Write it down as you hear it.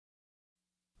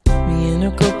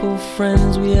and a couple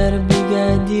friends, we had a big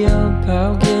idea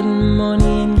about getting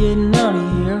money and getting out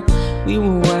of here. We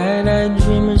were wide-eyed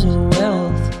dreamers of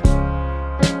wealth.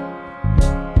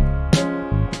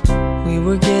 We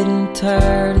were getting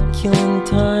tired of killing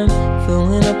time,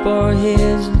 filling up our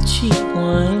heads with cheap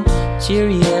wine.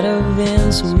 Jerry had a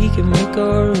van so we could make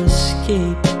our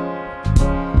escape.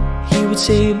 He would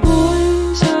say,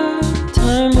 boys, our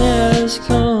time has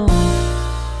come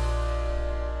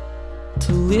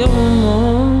to live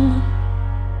among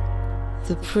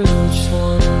the privileged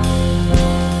ones.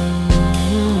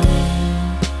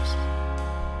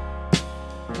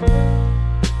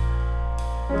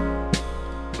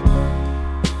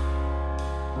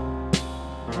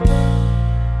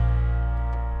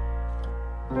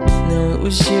 Now it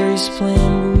was Jerry's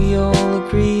plan, but we all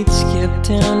agreed to skip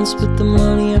town and split the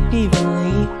money up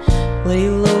evenly, lay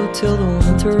low till the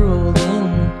winter rolled in.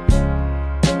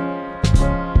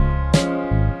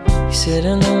 He said,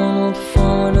 I know an old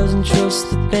farmer doesn't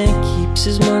trust the bank, keeps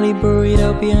his money buried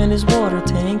out behind his water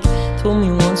tank. Told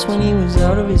me once when he was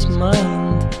out of his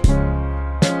mind.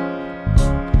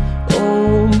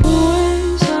 Oh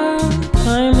boys, our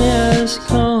time has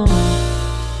come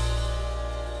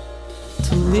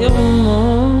to live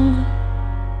among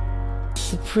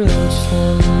the privileged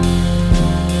ones.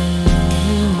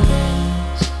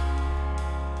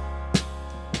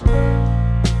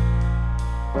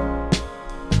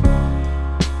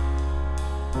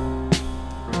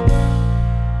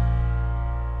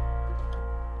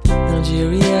 Now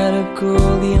Jerry had a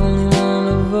girl, the only one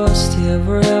of us to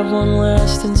ever have one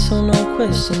last, and so no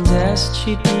questions asked,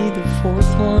 she'd be the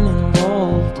fourth one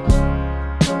involved.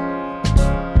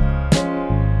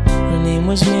 Her name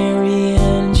was Mary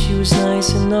Ann, she was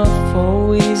nice enough,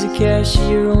 always a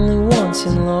cashier, only once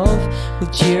in love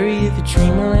with Jerry the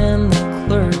dreamer and the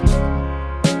clerk,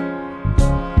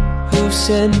 who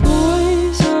said,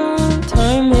 boys, our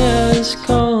time has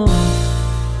come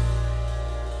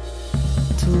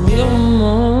to live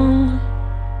among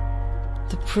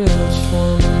the privileged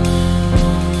ones.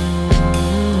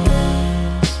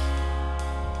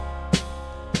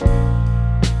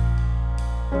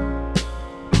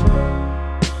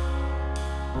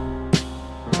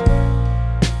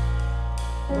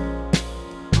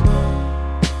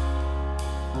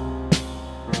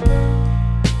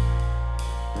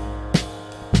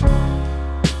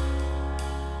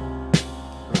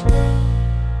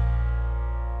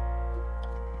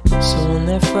 So on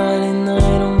that Friday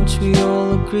night on which we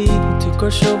all agreed, we took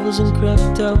our shovels and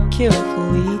crept out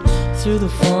carefully through the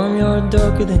farmyard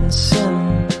darker than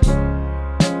sin.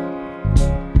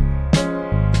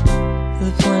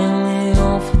 The plan went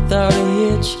off without a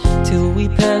hitch till we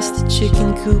passed the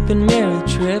chicken coop and Mary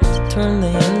tripped, turned the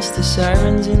hens to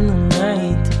sirens in the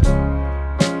night.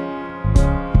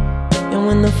 And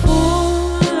when the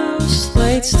farmhouse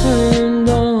lights turned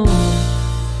on,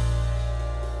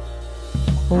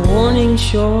 a warning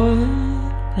shot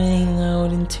rang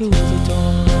out into the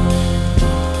dawn.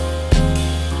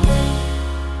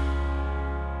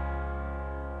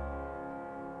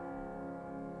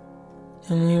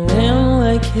 And we ran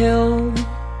like hell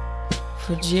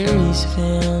for Jerry's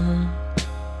van,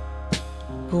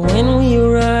 but when we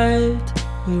arrived,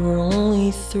 we were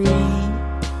only 3.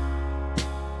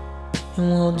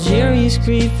 And while Jerry's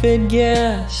grief had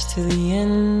gas to the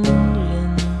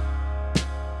engine,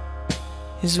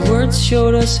 his words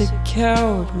showed us a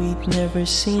coward we'd never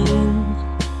seen,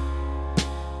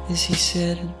 as he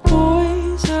said,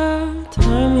 boys, our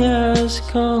time has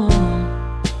come.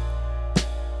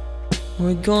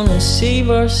 We're gonna save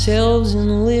ourselves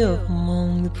and live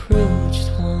among the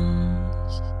privileged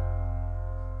ones.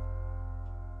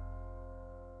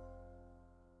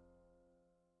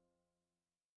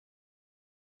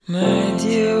 My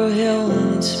dear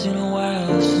Helen, it's been a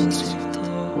while since we've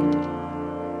talked.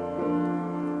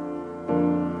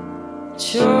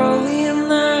 Charlie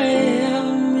and I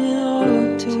haven't been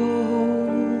up to a whole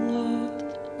lot.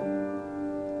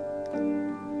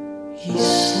 He's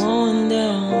slowing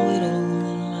down a little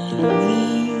and my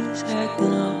knees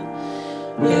acting up.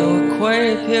 Yeah, we're quite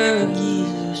a pair of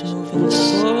geezers, moving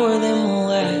slower than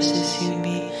molasses. You'd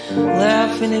be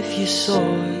laughing if you saw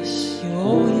us. You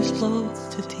always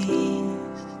loved to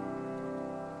tease.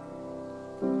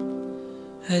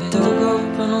 I dug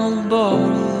up an old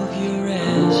bottle of your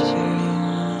raspberry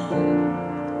wine.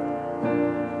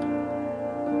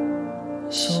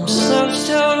 So I'm slouched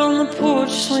out on the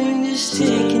porch swing, just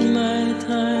taking my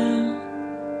time.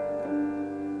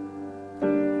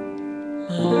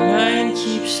 My mind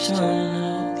keeps turning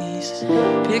out these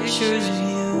pictures of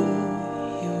you.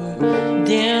 You were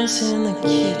dancing in the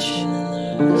kitchen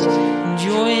and I was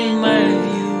enjoying my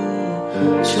view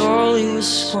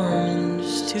was squirming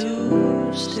just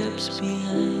 2 steps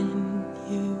behind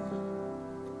you.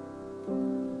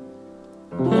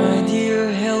 My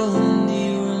dear Helen, do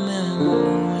you remember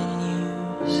when you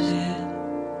said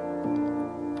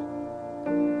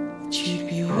that you'd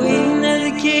be waiting at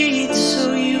the gate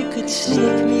so you could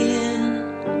sneak me in?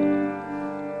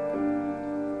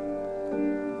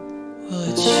 Well,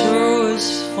 it sure was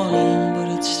funny, but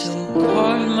it still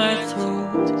caught in my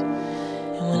throat.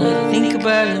 And when I think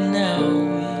about it now,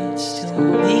 it still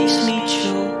makes me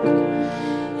choke.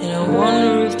 And I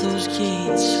wonder if those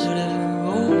gates would ever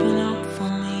open up for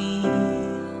me.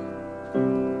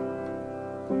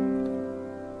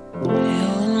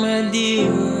 Helen, my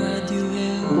dear, I do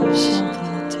have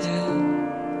something to tell.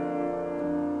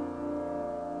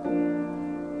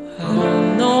 I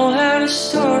don't know how to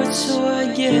start, so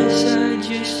I guess I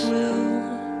just will.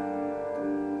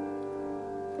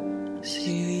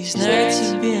 See, these nights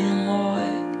have been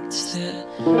hard. It's that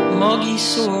muggy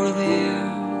sort of air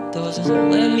doesn't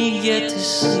let me get to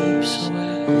sleep, so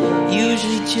I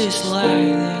usually just lie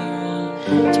there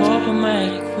on top of my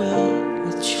quilt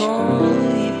with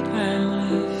Charlie by my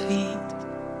feet.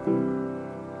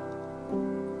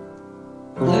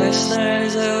 Last night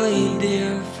as I laid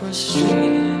there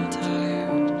frustrated and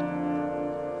tired,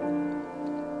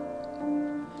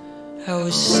 I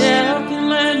was sat up in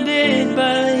my bed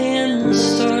by the hens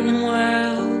starting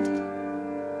wild.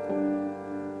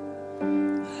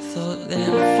 I thought that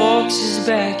fox is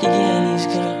back again, he's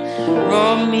gonna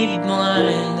rob me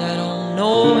blind. I don't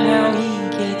know how he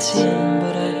gets in,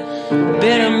 but I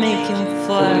better make him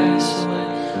fly. So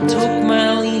I took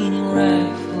my leaning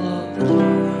rifle up the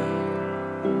door.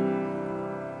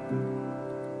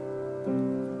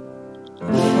 I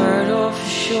fired off a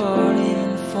shot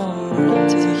and forward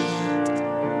into the heat.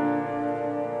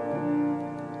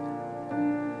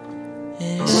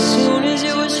 And as soon as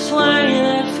it was flying,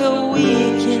 I felt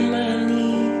weak in my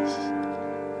knees.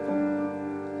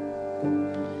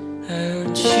 I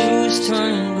heard shoes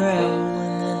turning gravel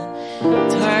and then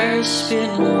tires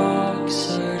spitting rocks.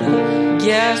 I heard a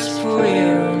gasp for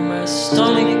air and my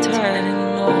stomach tied in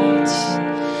knots.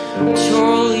 And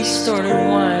Charlie started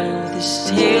whining with his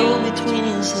tail between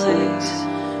his legs.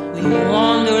 We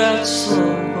wandered out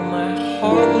slow, but my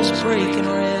heart was breaking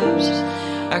ribs.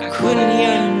 I couldn't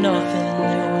hear nothing.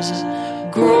 There was a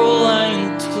girl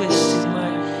lying twisted.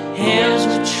 My hands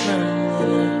were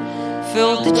trembling. I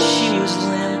felt that she was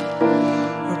limp.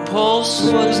 Her pulse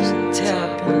wasn't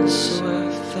tapping, so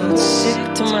I felt sick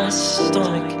to my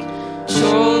stomach.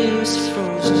 Charlie was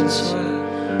frozen, so I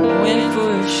went for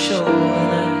a shovel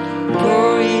and I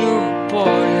buried her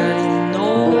body. I didn't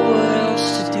know what else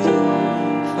to do.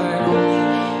 If I'd only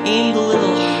aimed a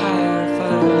little higher, if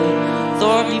I'd only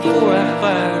thought before I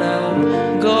fired. I hope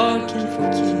God can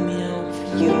forgive me. I hope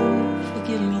you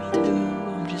forgive me too.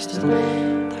 I'm just a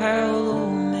tired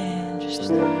old man,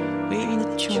 just waiting to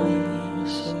join you.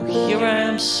 So here I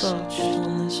am, such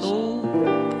on this old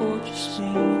porch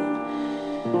swing,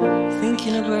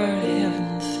 thinking about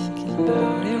heaven, thinking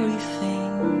about everything.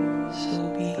 So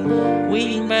be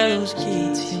waiting by those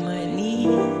gates, you might need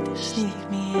to sneak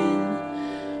me in.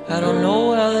 I don't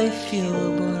know how they feel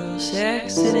about us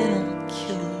accidental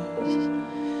killers.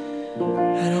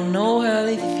 I don't know how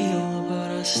they feel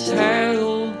about us tired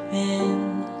old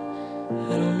men.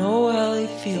 I don't know how they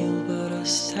feel about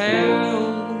us tired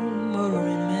old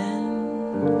murdering men.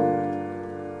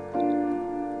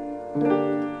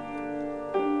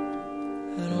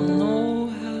 I don't know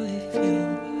how they feel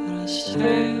about us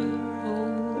tired